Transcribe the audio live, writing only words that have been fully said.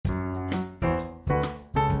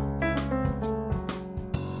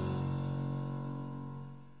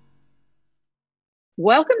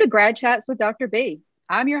Welcome to Grad Chats with Dr. B.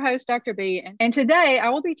 I'm your host, Dr. B, and today I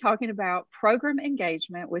will be talking about program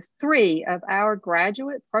engagement with three of our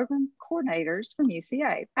graduate program coordinators from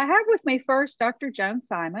UCA. I have with me first Dr. Joan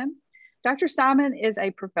Simon. Dr. Simon is a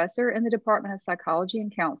professor in the Department of Psychology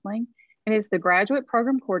and Counseling and is the graduate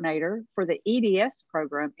program coordinator for the EDS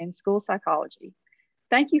program in school psychology.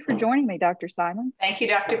 Thank you for joining me, Dr. Simon. Thank you,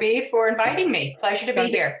 Dr. B, for inviting me. Pleasure to be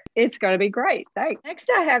here. It's going to be great. Thanks. Next,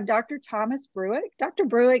 I have Dr. Thomas Bruick. Dr.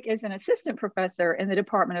 Bruick is an assistant professor in the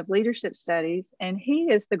Department of Leadership Studies, and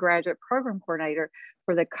he is the graduate program coordinator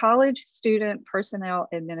for the College Student Personnel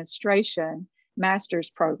Administration Master's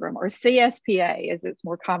Program, or CSPA, as it's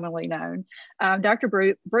more commonly known. Dr.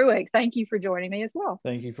 Bruick, thank you for joining me as well.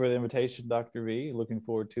 Thank you for the invitation, Dr. V. Looking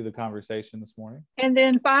forward to the conversation this morning. And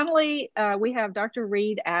then finally, we have Dr.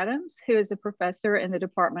 Reed Adams, who is a professor in the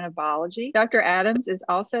Department of Biology. Dr. Adams is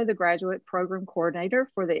also the graduate program coordinator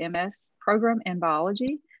for the MS program in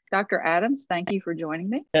biology. Dr. Adams, thank you for joining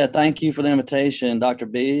me. Yeah, thank you for the invitation, Dr.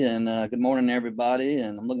 B, and good morning, everybody.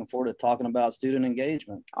 And I'm looking forward to talking about student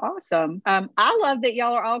engagement. Awesome. I love that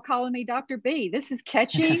y'all are all calling me Dr. B. This is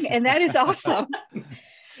catching, and that is awesome.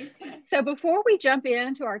 So before we jump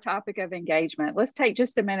into our topic of engagement, let's take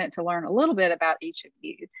just a minute to learn a little bit about each of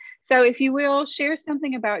you. So if you will, share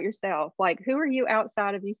something about yourself, like who are you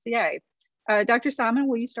outside of UCA? Dr. Simon,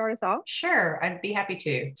 will you start us off? Sure, I'd be happy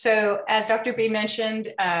to. So as Dr. B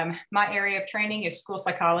mentioned, my area of training is school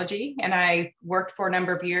psychology, and I worked for a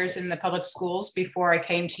number of years in the public schools before I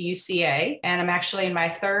came to UCA. And I'm actually in my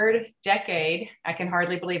third decade. I can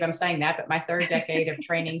hardly believe I'm saying that, but my third decade of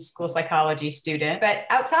training school psychology student. But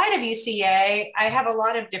outside of UCA, I have a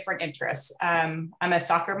lot of different interests. I'm a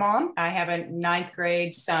soccer mom. I have a ninth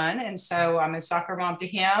grade son, and so I'm a soccer mom to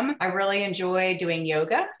him. I really enjoy doing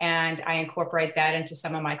yoga, and I incorporate that into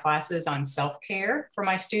some of my classes on self-care for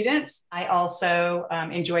my students. I also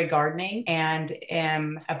enjoy gardening and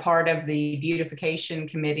am a part of the beautification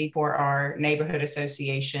committee for our neighborhood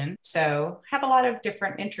association. So have a lot of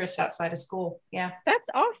different interests outside of school. Yeah. That's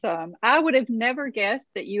awesome. I would have never guessed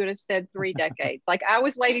that you would have said 3 decades. Like I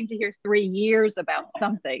was waiting to hear 3 years about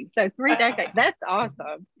something. So 3 decades, that's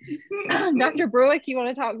awesome. Dr. Bruick, you want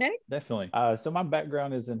to talk next? Definitely. So my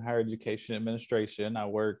background is in higher education administration. I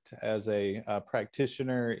worked as a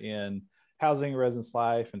practitioner in housing, residence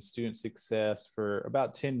life, and student success for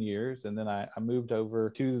about 10 years. And then I moved over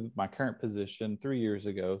to my current position 3 years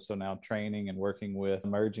ago. So now training and working with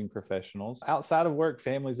emerging professionals. Outside of work,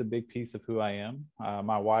 family is a big piece of who I am.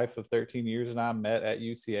 My wife of 13 years and I met at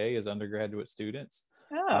UCA as undergraduate students.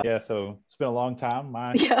 Oh. Yeah, so it's been a long time.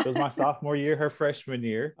 It was my sophomore year, her freshman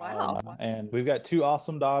year. Wow. And we've got 2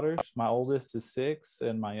 awesome daughters. My oldest is 6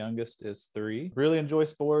 and my youngest is 3. Really enjoy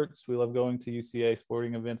sports. We love going to UCA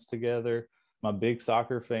sporting events together. I'm a big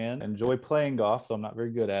soccer fan. Enjoy playing golf, though I'm not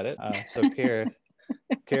very good at it. So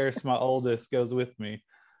Karis, my oldest, goes with me.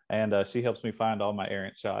 And she helps me find all my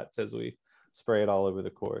errant shots as we spray it all over the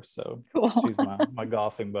course. So cool. She's my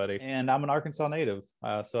golfing buddy. And I'm an Arkansas native.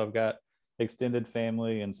 So I've got extended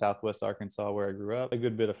family in Southwest Arkansas where I grew up, a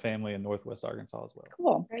good bit of family in Northwest Arkansas as well.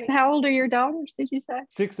 Cool. How old are your daughters, did you say?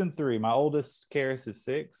 6 and 3. My oldest, Karis, is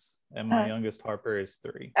 6, and my youngest, Harper, is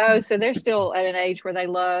 3. Oh, so they're still at an age where they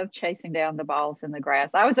love chasing down the balls in the grass.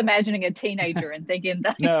 I was imagining a teenager and thinking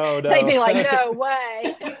that they'd be like, no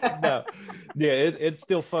way. No. Yeah, it's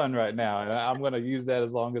still fun right now, and I'm going to use that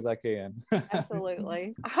as long as I can.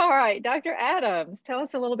 Absolutely. All right, Dr. Adams, tell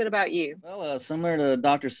us a little bit about you. Well, similar to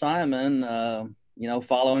Dr. Simon,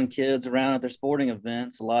 following kids around at their sporting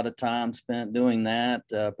events, a lot of time spent doing that,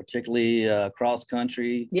 particularly cross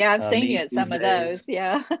country. Yeah, I've seen you at some of those.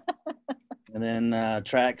 Yeah. And then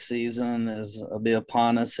track season will be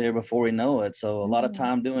upon us here before we know it. So a lot of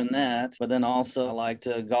time doing that. But then also I like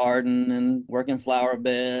to garden and work in flower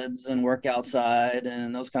beds and work outside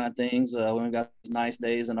and those kind of things when we've got nice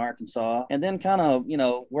days in Arkansas. And then kind of,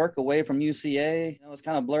 work away from UCA. It's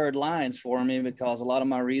kind of blurred lines for me because a lot of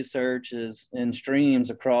my research is in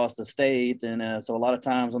streams across the state. And so a lot of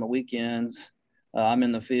times on the weekends, I'm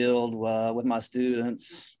in the field with my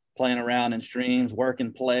students, playing around in streams, work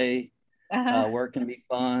and play. Work can be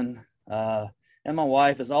fun. And my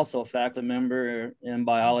wife is also a faculty member in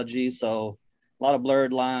biology. So a lot of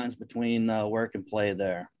blurred lines between work and play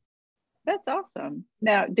there. That's awesome.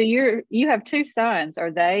 Now, you have 2 sons. Are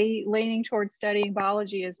they leaning towards studying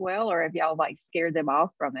biology as well? Or have y'all scared them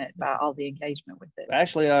off from it by all the engagement with it?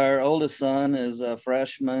 Actually, our oldest son is a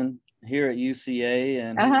freshman here at UCA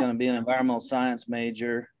and he's going to be an environmental science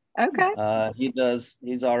major. Okay.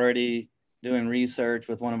 He's already doing research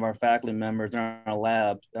with one of our faculty members in our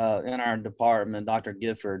lab, in our department, Dr.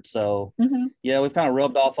 Gifford. So yeah, we've kind of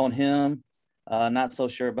rubbed off on him. Not so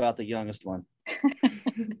sure about the youngest one.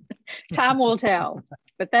 Time will tell,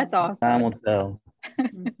 but that's awesome. Time will tell.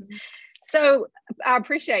 So I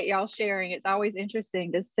appreciate y'all sharing. It's always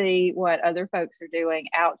interesting to see what other folks are doing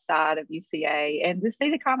outside of UCA and to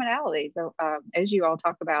see the commonalities. So, as you all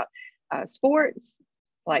talk about sports,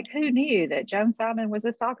 like who knew that Joan Simon was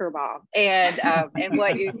a soccer mom, and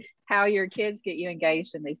how your kids get you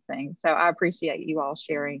engaged in these things. So I appreciate you all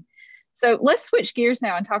sharing. So let's switch gears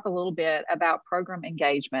now and talk a little bit about program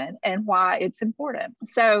engagement and why it's important.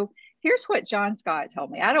 So here's what John Scott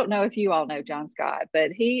told me. I don't know if you all know John Scott,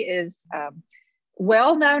 but he is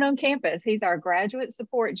well known on campus. He's our graduate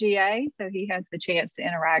support GA, so he has the chance to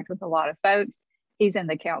interact with a lot of folks. He's in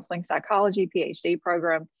the counseling psychology PhD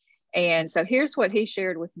program. And so here's what he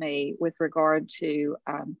shared with me with regard to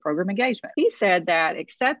program engagement. He said that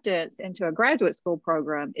acceptance into a graduate school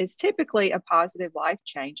program is typically a positive life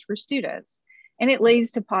change for students, and it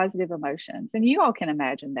leads to positive emotions. And you all can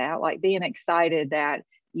imagine that, like being excited that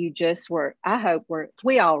you just were,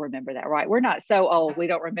 we all remember that, right? We're not so old. We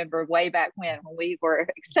don't remember way back when we were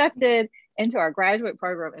accepted into our graduate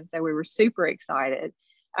program. And so we were super excited.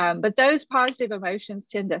 But those positive emotions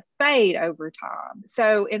tend to fade over time.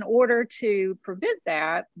 So in order to prevent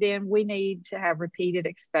that, then we need to have repeated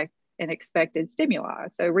expected stimuli.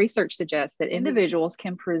 So research suggests that individuals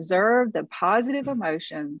can preserve the positive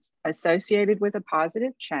emotions associated with a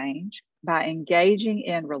positive change by engaging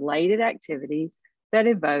in related activities that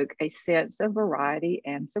evoke a sense of variety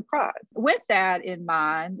and surprise. With that in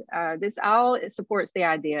mind, this all supports the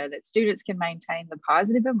idea that students can maintain the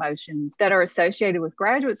positive emotions that are associated with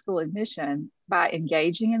graduate school admission by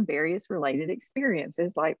engaging in various related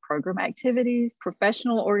experiences like program activities,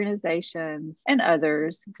 professional organizations, and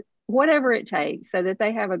others, whatever it takes, so that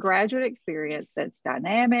they have a graduate experience that's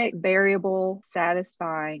dynamic, variable,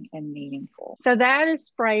 satisfying, and meaningful. So that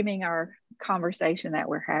is framing our conversation that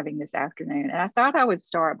we're having this afternoon. And I thought I would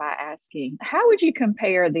start by asking, how would you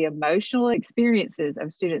compare the emotional experiences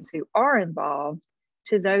of students who are involved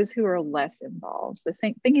to those who are less involved? So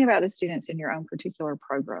thinking about the students in your own particular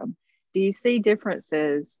program, do you see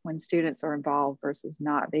differences when students are involved versus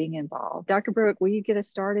not being involved? Dr. Brewick, will you get us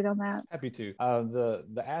started on that? Happy to.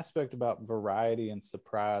 The aspect about variety and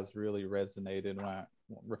surprise really resonated when I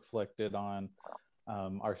reflected on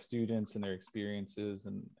our students and their experiences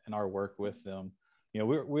and our work with them. You know,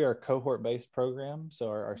 we are a cohort-based program, so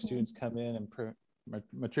our students come in and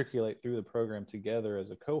matriculate through the program together as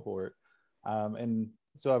a cohort. And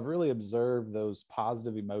so I've really observed those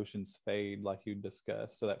positive emotions fade, like you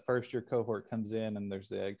discussed. So that first year cohort comes in and there's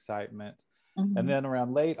the excitement. And then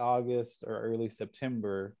around late August or early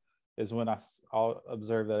September is when I'll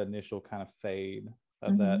observe that initial kind of fade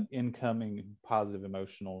of that incoming positive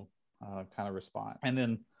emotional kind of response. And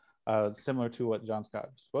then similar to what John Scott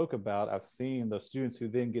spoke about, I've seen those students who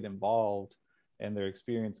then get involved and their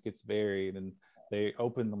experience gets varied and they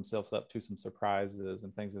open themselves up to some surprises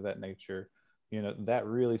and things of that nature. You know, that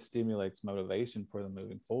really stimulates motivation for them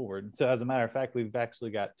moving forward. So as a matter of fact, we've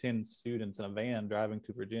actually got 10 students in a van driving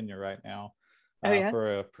to Virginia right now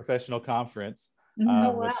for a professional conference,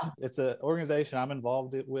 which it's an organization I'm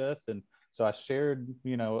involved with. And so I shared,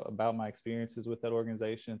 you know, about my experiences with that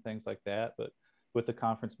organization and things like that. But with the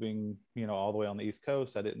conference being, you know, all the way on the East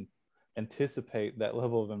Coast, I didn't anticipate that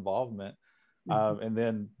level of involvement. And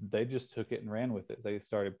then they just took it and ran with it. They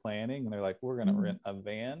started planning and they're like, we're going to rent a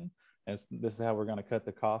van. And this is how we're going to cut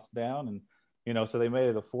the costs down. And, you know, so they made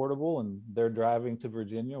it affordable and they're driving to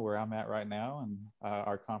Virginia where I'm at right now. And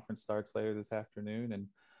our conference starts later this afternoon.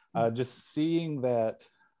 And just seeing that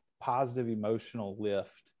positive emotional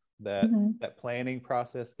lift that that planning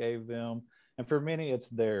process gave them. And for many, it's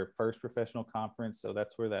their first professional conference. So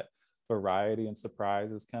that's where that variety and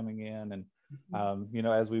surprise is coming in. And, you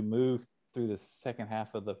know, as we move through the second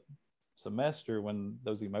half of the semester, when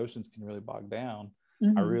those emotions can really bog down,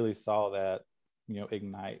 I really saw that, you know,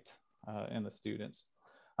 ignite in the students.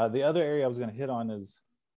 The other area I was going to hit on is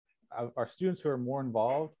our students who are more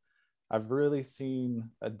involved. I've really seen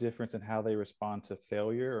a difference in how they respond to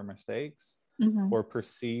failure or mistakes or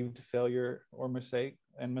perceived failure or mistake,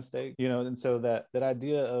 you know, and so that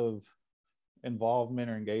idea of involvement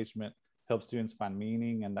or engagement helps students find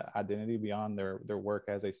meaning and identity beyond their work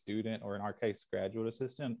as a student, or in our case, graduate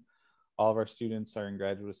assistant. All of our students are in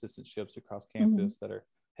graduate assistantships across campus that are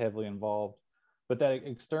heavily involved. But that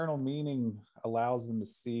external meaning allows them to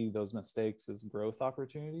see those mistakes as growth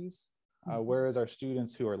opportunities. Whereas our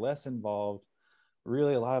students who are less involved,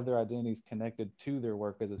 really a lot of their identity is connected to their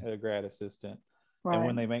work as a grad assistant. Right. And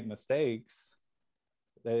when they make mistakes,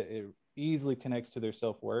 it easily connects to their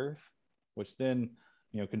self-worth, which then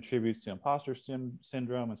contributes to imposter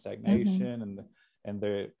syndrome and stagnation,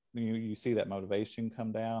 and you see that motivation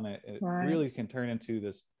come down. It Right. really can turn into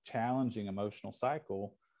this challenging emotional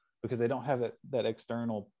cycle because they don't have that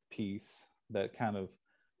external piece that kind of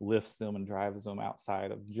lifts them and drives them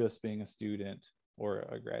outside of just being a student or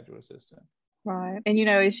a graduate assistant. Right. And,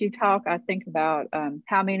 as you talk, I think about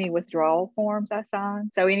how many withdrawal forms I sign.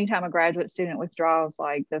 So anytime a graduate student withdraws,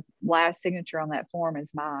 like the last signature on that form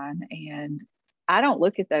is mine. And I don't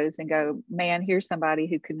look at those and go, man, here's somebody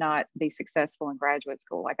who could not be successful in graduate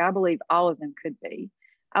school. Like, I believe all of them could be.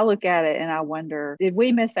 I look at it and I wonder, did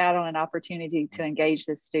we miss out on an opportunity to engage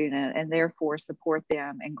this student and therefore support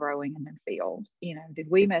them in growing in their field? Did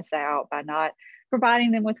we miss out by not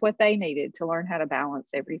providing them with what they needed to learn how to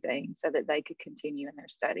balance everything so that they could continue in their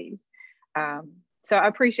studies? So I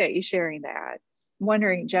appreciate you sharing that. I'm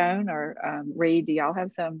wondering, Joan or Reed, do y'all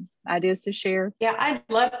have some ideas to share? Yeah, I'd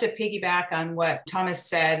love to piggyback on what Thomas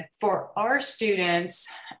said. For our students,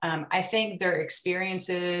 I think their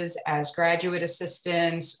experiences as graduate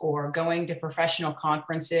assistants or going to professional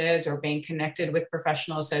conferences or being connected with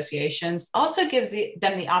professional associations also gives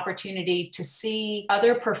them the opportunity to see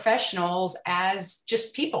other professionals as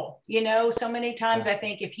just people. So many times I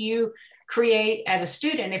think if you create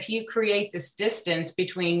this distance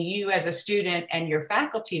between you as a student and your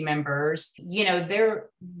faculty members,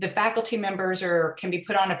 the faculty members can be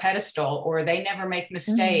put on a pedestal, or they never make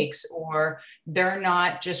mistakes, or they're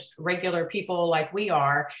not just regular people like we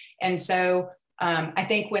are. And so I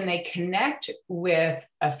think when they connect with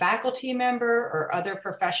a faculty member or other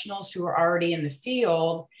professionals who are already in the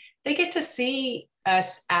field, they get to see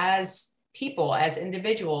us as people, as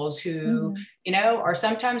individuals who, are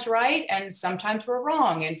sometimes right and sometimes we're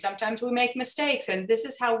wrong and sometimes we make mistakes, and this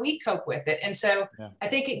is how we cope with it. And so I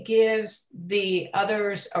think it gives the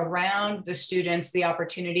others around the students the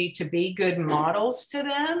opportunity to be good models to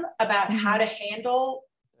them about how to handle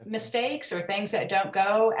mistakes or things that don't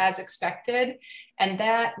go as expected. And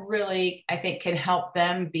that really, I think, can help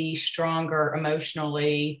them be stronger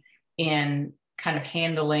emotionally in kind of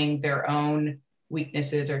handling their own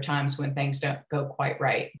weaknesses or times when things don't go quite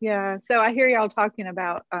right. Yeah. So I hear y'all talking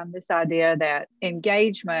about this idea that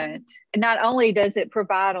engagement, not only does it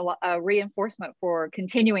provide a reinforcement for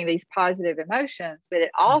continuing these positive emotions, but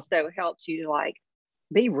it also helps you to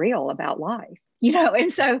be real about life.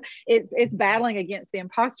 And so it's battling against the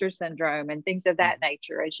imposter syndrome and things of that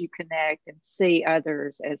nature as you connect and see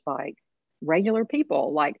others as regular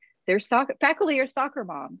people. Their faculty are soccer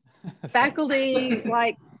moms. Faculty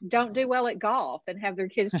don't do well at golf and have their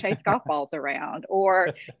kids chase golf balls around,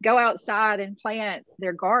 or go outside and plant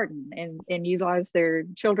their garden and utilize their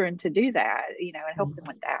children to do that, and help them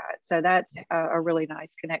with that. So that's a really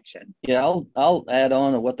nice connection. Yeah, I'll add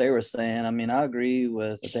on to what they were saying. I mean, I agree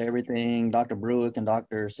with everything Dr. Bruick and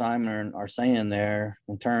Dr. Simon are saying there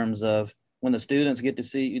in terms of when the students get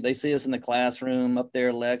to they see us in the classroom up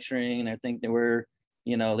there lecturing, and they think that we're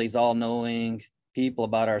these all-knowing people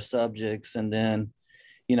about our subjects. And then,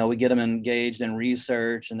 we get them engaged in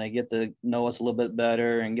research, and they get to know us a little bit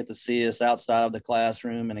better and get to see us outside of the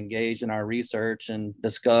classroom and engage in our research and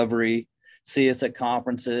discovery, see us at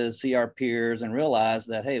conferences, see our peers, and realize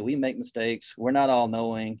that, hey, we make mistakes. We're not all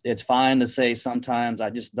knowing. It's fine to say sometimes I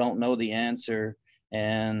just don't know the answer.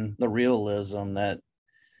 And the realism that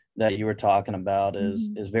you were talking about is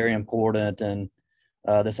very important. And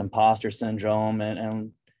this imposter syndrome,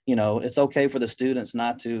 and it's okay for the students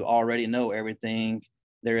not to already know everything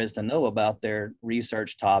there is to know about their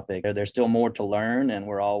research topic. There's still more to learn, and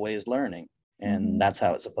we're always learning, and that's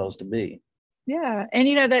how it's supposed to be. Yeah.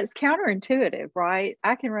 And that's counterintuitive, right?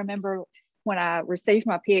 I can remember when I received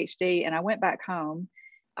my PhD and I went back home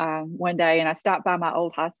one day, and I stopped by my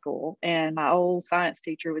old high school, and my old science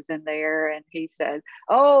teacher was in there, and he said,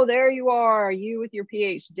 "Oh, there you are, you with your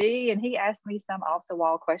PhD." And he asked me some off the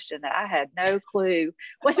wall question that I had no clue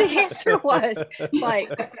what the answer was.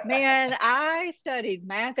 Man, I studied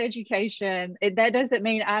math education. That doesn't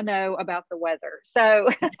mean I know about the weather. So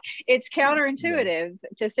it's counterintuitive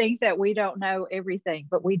to think that we don't know everything,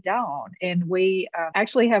 but we don't. And we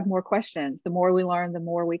actually have more questions. The more we learn, the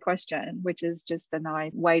more we question, which is just a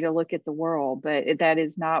nice way to look at the world. But that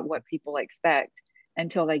is not what people expect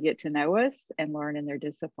until they get to know us and learn in their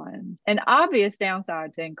disciplines. An obvious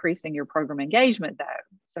downside to increasing your program engagement, though.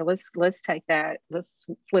 So let's take that. Let's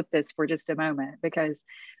flip this for just a moment, because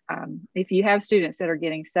if you have students that are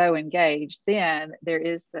getting so engaged, then there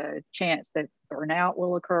is the chance that burnout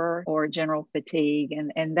will occur or general fatigue,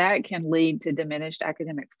 and that can lead to diminished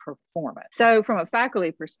academic performance. So from a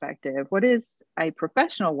faculty perspective, what is a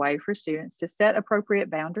professional way for students to set appropriate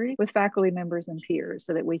boundaries with faculty members and peers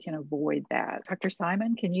so that we can avoid that? Dr.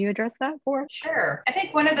 Simon, can you address that for us? Sure. I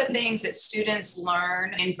think one of the things that students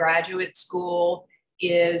learn in graduate school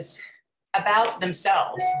is about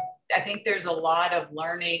themselves. I think there's a lot of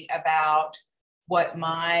learning about what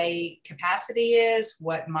my capacity is,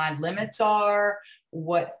 what my limits are,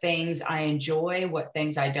 what things I enjoy, what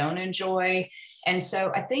things I don't enjoy. And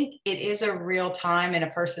so I think it is a real time in a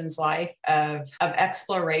person's life of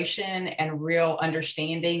exploration and real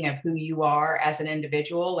understanding of who you are as an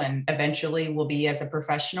individual and eventually will be as a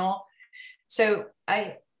professional. So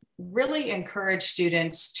I really encourage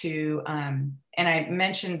students to, and I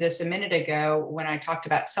mentioned this a minute ago when I talked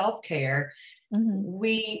about self-care.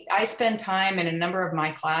 I spend time in a number of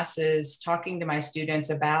my classes talking to my students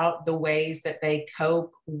about the ways that they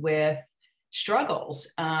cope with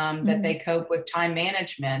struggles, that they cope with time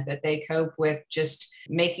management, that they cope with just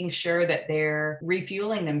making sure that they're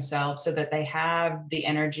refueling themselves so that they have the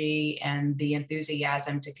energy and the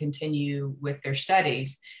enthusiasm to continue with their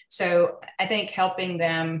studies. So I think helping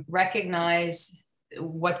them recognize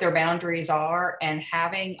what their boundaries are and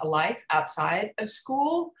having a life outside of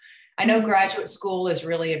school. I know graduate school is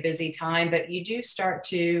really a busy time, but you do start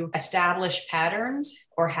to establish patterns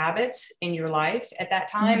or habits in your life at that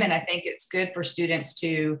time. And I think it's good for students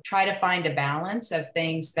to try to find a balance of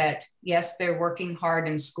things that, yes, they're working hard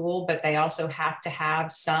in school, but they also have to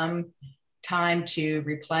have some time to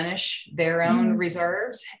replenish their own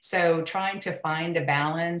reserves. So trying to find a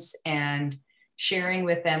balance and sharing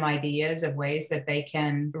with them ideas of ways that they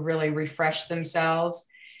can really refresh themselves.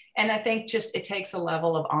 And I think just it takes a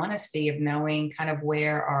level of honesty of knowing kind of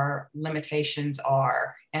where our limitations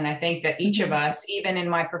are. And I think that each of us, even in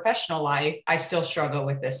my professional life, I still struggle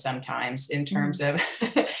with this sometimes in terms of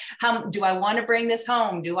how do I want to bring this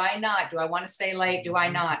home? Do I not? Do I want to stay late? Do I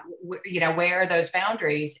not? You know, where are those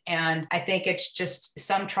boundaries? And I think it's just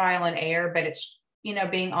some trial and error, but it's, you know,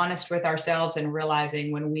 being honest with ourselves and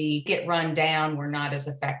realizing when we get run down, we're not as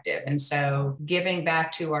effective. And so giving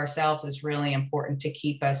back to ourselves is really important to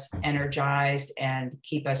keep us energized and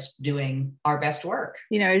keep us doing our best work.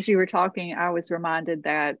 You know, as you were talking, I was reminded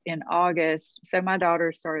that in August, so my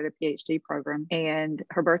daughter started a PhD program and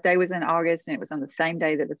her birthday was in August and it was on the same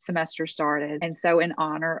day that the semester started. And so in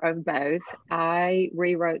honor of both, I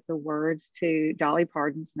rewrote the words to Dolly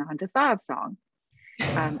Parton's 9 to 5 song.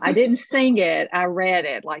 I didn't sing it. I read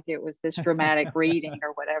it like it was this dramatic reading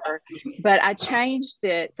or whatever, but I changed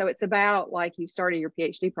it. So it's about like you started your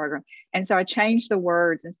PhD program. And so I changed the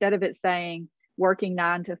words. Instead of it saying working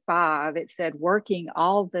 9 to 5, it said working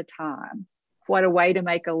all the time. What a way to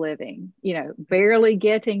make a living, you know, barely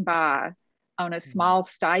getting by on a small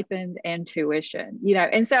stipend and tuition, you know.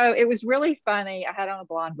 And so it was really funny. I had on a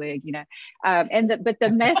blonde wig, you know, but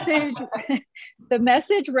the message, the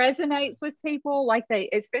message resonates with people, like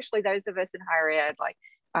especially those of us in higher ed, like,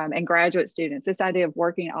 and graduate students, this idea of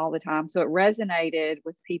working all the time. So it resonated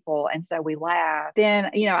with people. And so we laughed.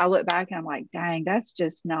 Then, you know, I look back and I'm like, dang, that's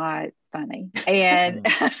just not funny. And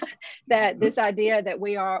that this idea that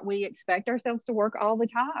we expect ourselves to work all the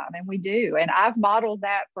time, and we do. And I've modeled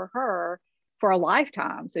that for her for a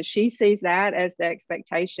lifetime. So she sees that as the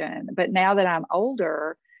expectation. But now that I'm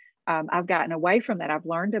older, I've gotten away from that. I've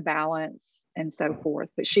learned to balance and so forth.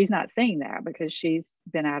 But she's not seeing that because she's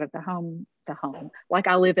been out of the home, like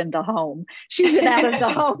I live in the home. She's been out of the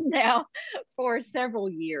home now for several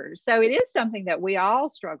years. So it is something that we all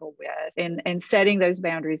struggle with. And setting those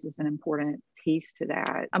boundaries is an important piece to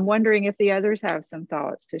that. I'm wondering if the others have some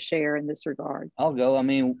thoughts to share in this regard. I'll go.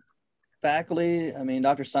 Faculty,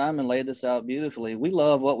 Dr. Simon laid this out beautifully. We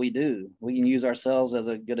love what we do. We can use ourselves as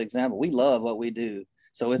a good example. We love what we do.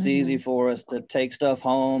 So it's easy for us to take stuff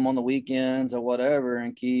home on the weekends or whatever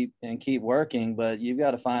and keep working, but you've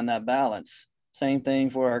got to find that balance. Same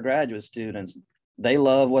thing for our graduate students. They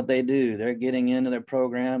love what they do. They're getting into their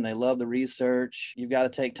program. They love the research. You've got to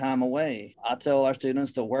take time away. I tell our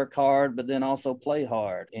students to work hard, but then also play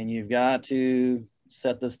hard. And you've got to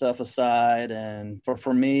set this stuff aside. And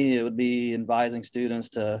for me, it would be advising students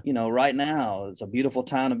to, you know, right now, it's a beautiful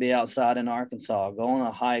time to be outside in Arkansas. Go on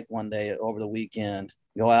a hike one day over the weekend.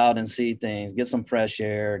 Go out and see things, get some fresh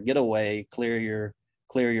air, get away, clear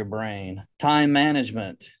your brain. Time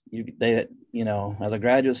management. As a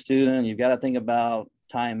graduate student, you've got to think about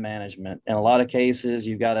time management. In a lot of cases,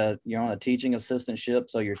 you're on a teaching assistantship.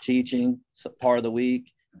 So you're teaching part of the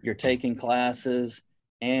week, you're taking classes,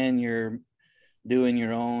 and you're doing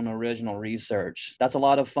your own original research. That's a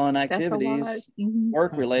lot of fun activities,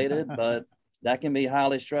 work related, but that can be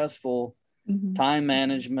highly stressful. Time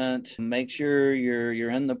management, make sure you're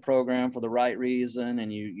in the program for the right reason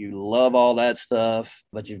and you love all that stuff,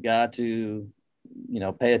 but you've got to,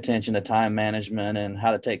 pay attention to time management and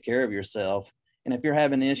how to take care of yourself. And if you're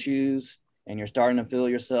having issues and you're starting to feel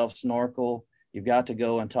yourself snorkel, you've got to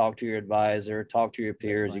go and talk to your advisor, talk to your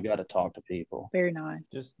peers. You got to talk to people. Very nice.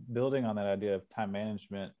 Just building on that idea of time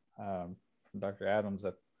management from Dr. Adams,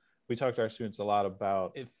 that we talk to our students a lot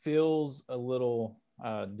about. It feels a little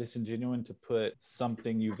disingenuous to put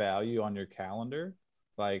something you value on your calendar.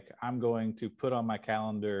 Like, I'm going to put on my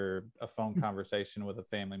calendar a phone conversation with a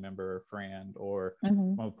family member or friend, or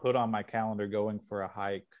I'm going to put on my calendar going for a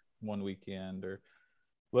hike one weekend,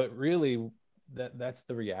 but really that's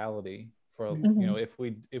the reality for,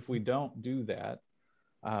 if we don't do that,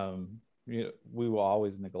 we will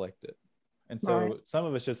always neglect it. And so some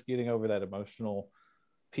of us just getting over that emotional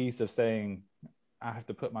piece of saying, I have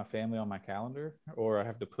to put my family on my calendar, or I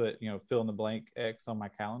have to put, fill in the blank X on my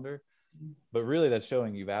calendar, but really that's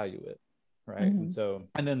showing you value it. Right. And so,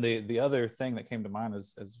 and then the other thing that came to mind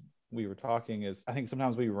as we were talking is, I think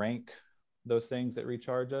sometimes we rank those things that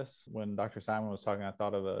recharge us. When Dr. Simon was talking, I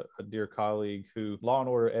thought of a dear colleague who Law and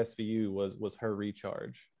Order SVU was her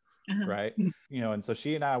recharge. Right. And so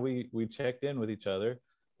she and I, we checked in with each other,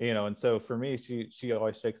 and so for me, she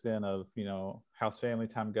always checks in of, how's family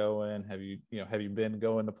time going? Have you been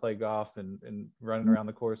going to play golf and running around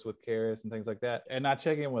the course with Karis and things like that? And I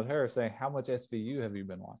check in with her saying, how much SVU have you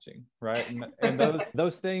been watching? Right. And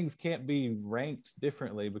those things can't be ranked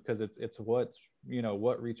differently, because it's what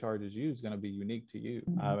recharges you is going to be unique to you.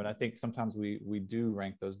 And I think sometimes we do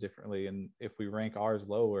rank those differently. And if we rank ours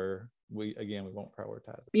lower, we won't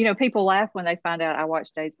prioritize it. People laugh when they find out I watch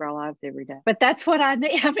Days of Our Lives every day, but that's what I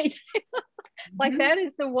need. I mean, like that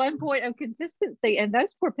is the one point of consistency. And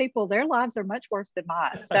those poor people, their lives are much worse than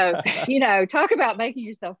mine. So, talk about making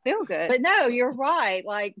yourself feel good. But no, you're right.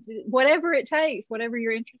 Like, whatever it takes, whatever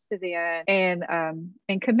you're interested in,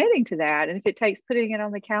 and committing to that. And if it takes putting it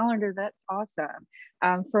on the calendar, that's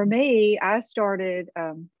awesome. For me, I started,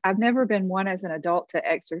 I've never been one as an adult to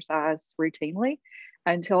exercise routinely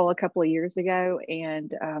until a couple of years ago.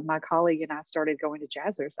 And my colleague and I started going to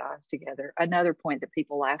jazzercise together. Another point that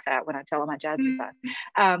people laugh at when I tell them I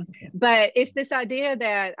jazzercise. But it's this idea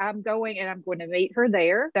that I'm going to meet her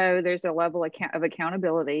there. So there's a level of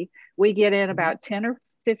accountability. We get in about 10 or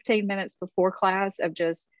 15 minutes before class of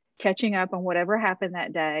just catching up on whatever happened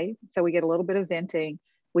that day. So we get a little bit of venting.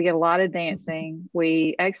 We get a lot of dancing.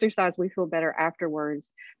 We exercise. We feel better afterwards.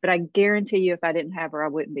 But I guarantee you, if I didn't have her, I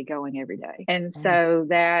wouldn't be going every day. And so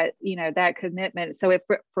that, that commitment. So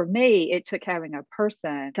for me, it took having a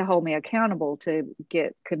person to hold me accountable to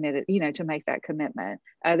get committed, to make that commitment.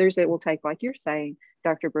 Others, it will take, like you're saying,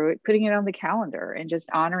 Dr. Brewick, putting it on the calendar and just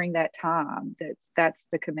honoring that time. That's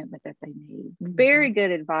the commitment that they need. Very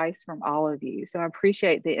good advice from all of you. So I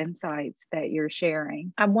appreciate the insights that you're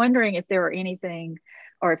sharing. I'm wondering if there are anything,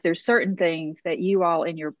 or if there's certain things that you all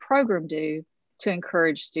in your program do to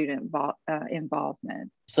encourage student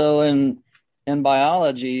involvement. So in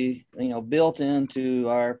biology, built into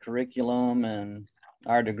our curriculum and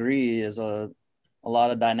our degree is a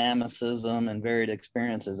lot of dynamicism and varied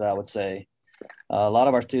experiences, I would say. A lot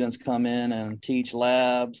of our students come in and teach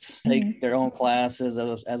labs, take their own classes,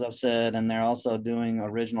 as I've said, and they're also doing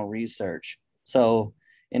original research. So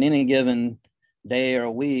in any given day or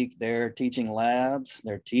week, they're teaching labs,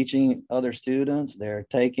 they're teaching other students, they're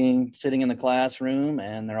sitting in the classroom,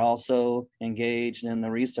 and they're also engaged in the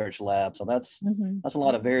research lab. So that's a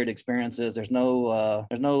lot of varied experiences. There's no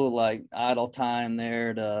like idle time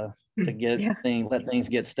there to let things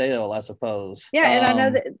get stale, I suppose. Yeah, and I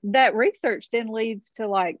know that research then leads to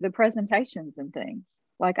like the presentations and things.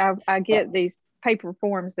 Like I get these paper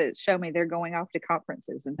forms that show me they're going off to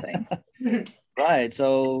conferences and things. Right.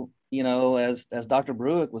 So, as Dr.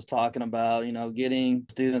 Brewick was talking about, getting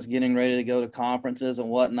students getting ready to go to conferences and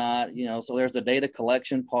whatnot, so there's the data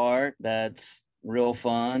collection part that's real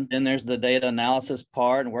fun. Then there's the data analysis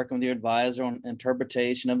part and working with your advisor on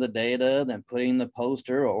interpretation of the data, then putting the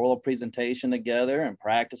poster or oral presentation together and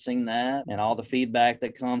practicing that and all the feedback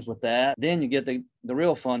that comes with that. Then you get the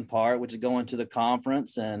real fun part, which is going to the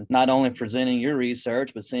conference and not only presenting your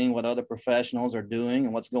research, but seeing what other professionals are doing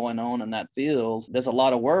and what's going on in that field. There's a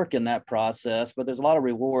lot of work in that process, but there's a lot of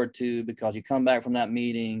reward too, because you come back from that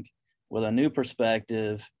meeting with a new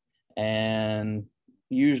perspective and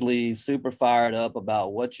usually super fired up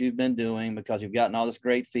about what you've been doing because you've gotten all this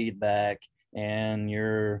great feedback and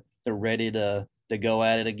they're ready to to go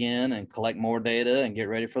at it again and collect more data and get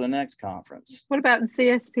ready for the next conference. What about in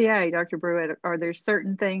CSPA, Dr. Brewitt? Are there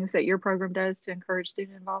certain things that your program does to encourage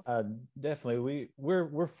student involvement? Definitely.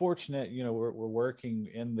 We're fortunate, we're working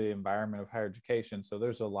in the environment of higher education. So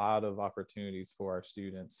there's a lot of opportunities for our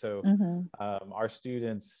students. So our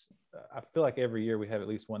students, I feel like every year we have at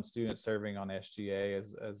least one student serving on SGA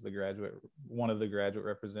as one of the graduate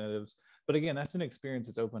representatives. But again, that's an experience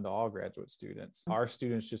that's open to all graduate students. Our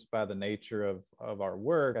students, just by the nature of our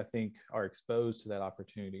work, I think are exposed to that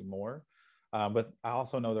opportunity more. But I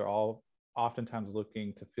also know they're all oftentimes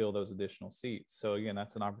looking to fill those additional seats. So again,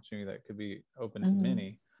 that's an opportunity that could be open to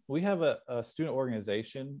many. We have a student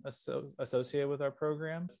organization associated with our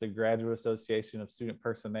program. It's the Graduate Association of Student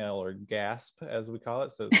Personnel, or GASP, as we call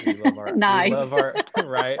it. So we love our, nice. We love our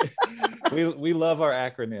right. we love our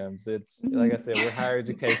acronyms. It's like I said, we're higher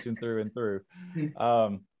education through and through.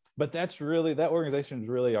 But that organization is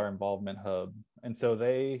really our involvement hub. And so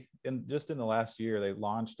just in the last year, they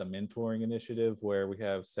launched a mentoring initiative where we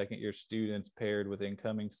have second year students paired with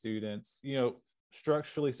incoming students,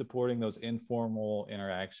 structurally supporting those informal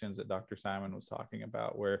interactions that Dr. Simon was talking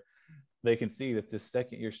about, where they can see that this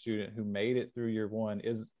second year student who made it through year one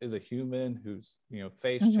is a human who's,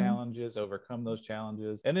 faced challenges, overcome those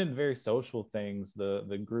challenges. And then very social things.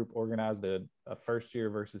 The group organized a first year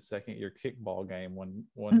versus second year kickball game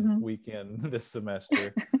one weekend this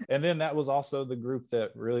semester. And then that was also the group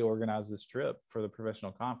that really organized this trip for the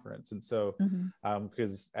professional conference. And so,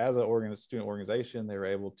 because as a student organization, they were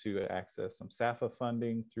able to access some SAFA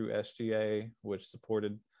funding through SGA, which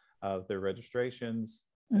supported their registrations.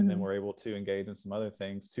 And then we're able to engage in some other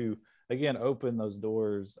things to, again, open those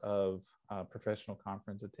doors of professional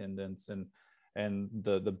conference attendance and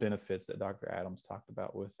the benefits that Dr. Adams talked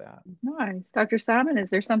about with that. Nice. Dr. Simon, is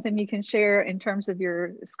there something you can share in terms of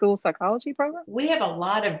your school psychology program? We have a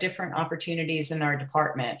lot of different opportunities in our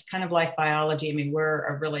department, kind of like biology. I mean, we're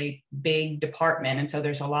a really big department, and so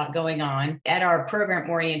there's a lot going on. At our program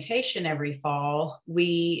orientation every fall,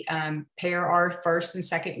 we pair our first and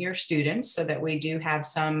second year students so that we do have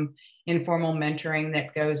some informal mentoring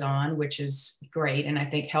that goes on, which is great and I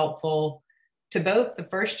think helpful to both the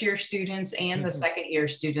first year students and the second year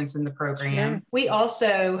students in the program.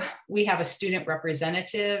 Sure. We have a student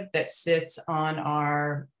representative that sits on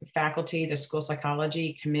our faculty, the school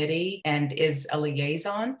psychology committee, and is a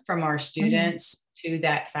liaison from our students to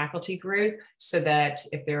that faculty group, so that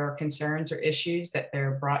if there are concerns or issues that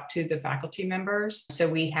they're brought to the faculty members. So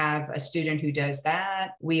we have a student who does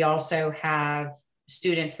that. We also have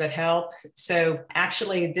students that help. So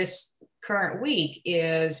actually this current week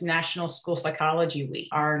is National School Psychology Week.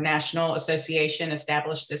 Our national association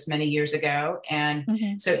established this many years ago.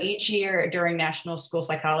 And so each year during National School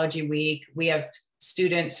Psychology Week, we have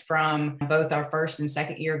students from both our first and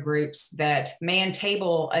second year groups that man a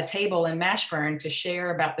table in Mashburn to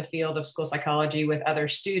share about the field of school psychology with other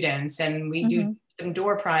students. And we do some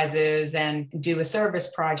door prizes and do a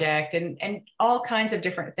service project and all kinds of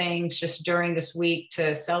different things just during this week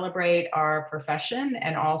to celebrate our profession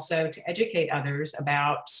and also to educate others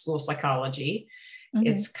about school psychology.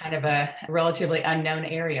 It's kind of a relatively unknown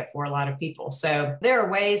area for a lot of people. So there are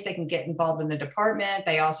ways they can get involved in the department.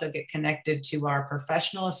 They also get connected to our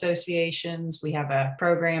professional associations. We have a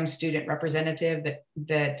program student representative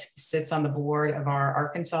that sits on the board of our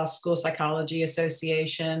Arkansas School Psychology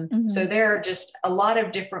Association. So there are just a lot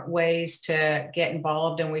of different ways to get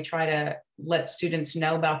involved, and we try to let students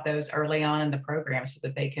know about those early on in the program so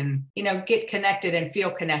that they can, get connected and feel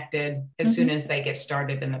connected as soon as they get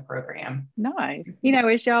started in the program. Nice.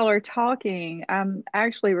 As y'all are talking, I'm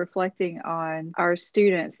actually reflecting on our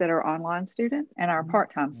students that are online students and our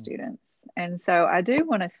part-time students. And so I do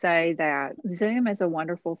want to say that Zoom is a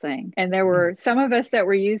wonderful thing. And there were some of us that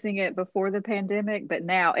were using it before the pandemic, but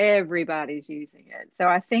now everybody's using it. So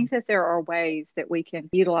I think that there are ways that we can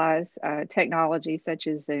utilize technology such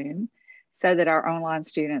as Zoom so that our online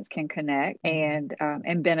students can connect and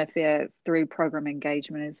benefit through program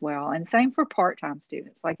engagement as well. And same for part-time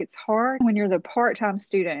students. Like, it's hard when you're the part-time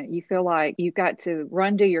student, you feel like you've got to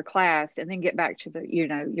do your class and then get back to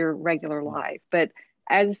your regular life. But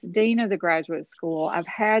as dean of the graduate school, I've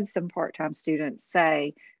had some part-time students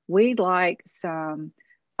say, we'd like some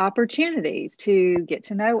opportunities to get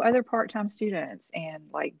to know other part-time students, and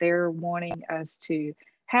like they're wanting us to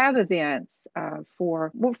have events for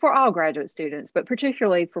all graduate students, but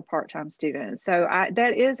particularly for part-time students. So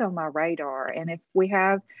that is on my radar. And if we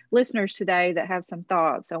have listeners today that have some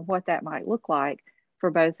thoughts on what that might look like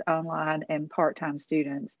for both online and part-time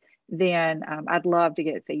students, then I'd love to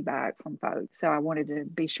get feedback from folks. So I wanted to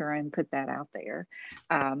be sure and put that out there.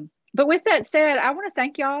 But with that said, I want to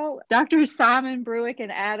thank y'all, Dr. Simon, Bruick,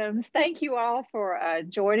 and Adams. Thank you all for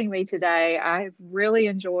joining me today. I've really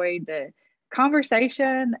enjoyed the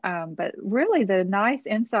conversation, but really the nice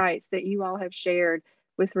insights that you all have shared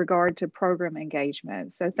with regard to program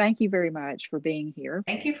engagement. So thank you very much for being here.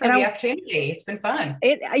 Thank you for the opportunity. It's been fun.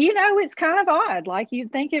 It's kind of odd. Like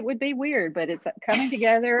you'd think it would be weird, but it's coming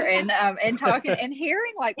together and talking and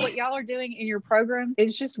hearing like what y'all are doing in your program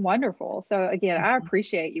is just wonderful. So again, I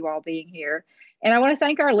appreciate you all being here. And I want to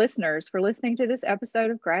thank our listeners for listening to this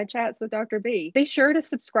episode of Grad Chats with Dr. B. Be sure to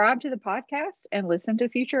subscribe to the podcast and listen to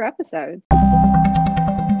future episodes.